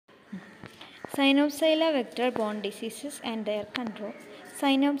Xenopsylla vector-borne diseases and their control.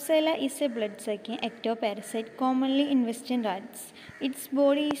 Xenopsylla is a blood-sucking ectoparasite commonly in western rats. Its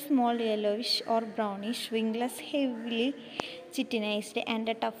body is small, yellowish or brownish, wingless, heavily chitinized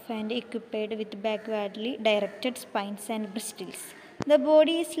and tough and equipped with backwardly directed spines and bristles. The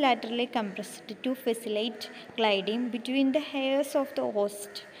body is laterally compressed to facilitate gliding between the hairs of the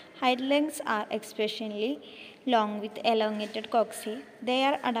host. Hind legs are especially long with elongated coccyx. They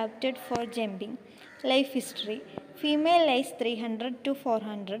are adapted for jumping. Life history. Female lays 300 to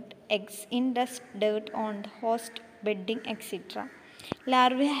 400 eggs in dust, dirt on the host, bedding, etc.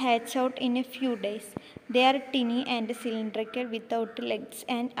 Larvae hatch out in a few days. They are tiny and cylindrical without legs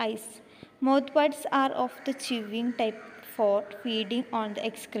and eyes. Mouthparts are of the chewing type for feeding on the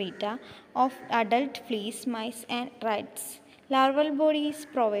excreta of adult fleas, mice, and rats. Larval body is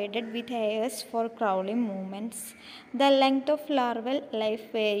provided with hairs for crawling movements. The length of larval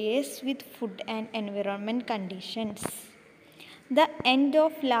life varies with food and environment conditions. The end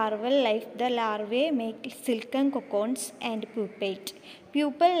of larval life, the larvae make silken cocoons and pupate.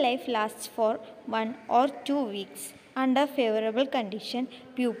 Pupal life lasts for 1 or 2 weeks. Under favorable condition,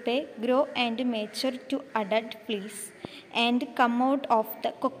 pupae grow and mature to adult fleas and come out of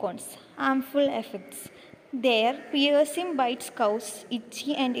the cocoons. Harmful effects. Their piercing bites cause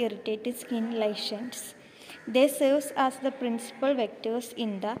itchy and irritated skin lesions. They serve as the principal vectors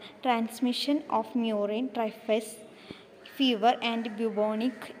in the transmission of murine, typhus, fever, and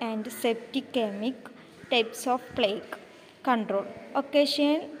bubonic and septicemic types of plague. Control.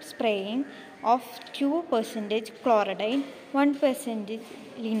 Occasional spraying of 2% chloride, 1%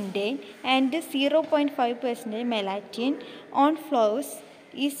 lindane, and 0.5% melatonin on flowers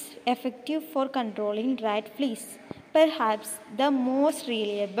is effective for controlling rat fleas. Perhaps the most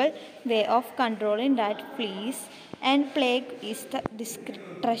reliable way of controlling rat fleas and plague is the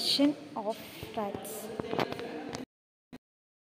destruction of rats.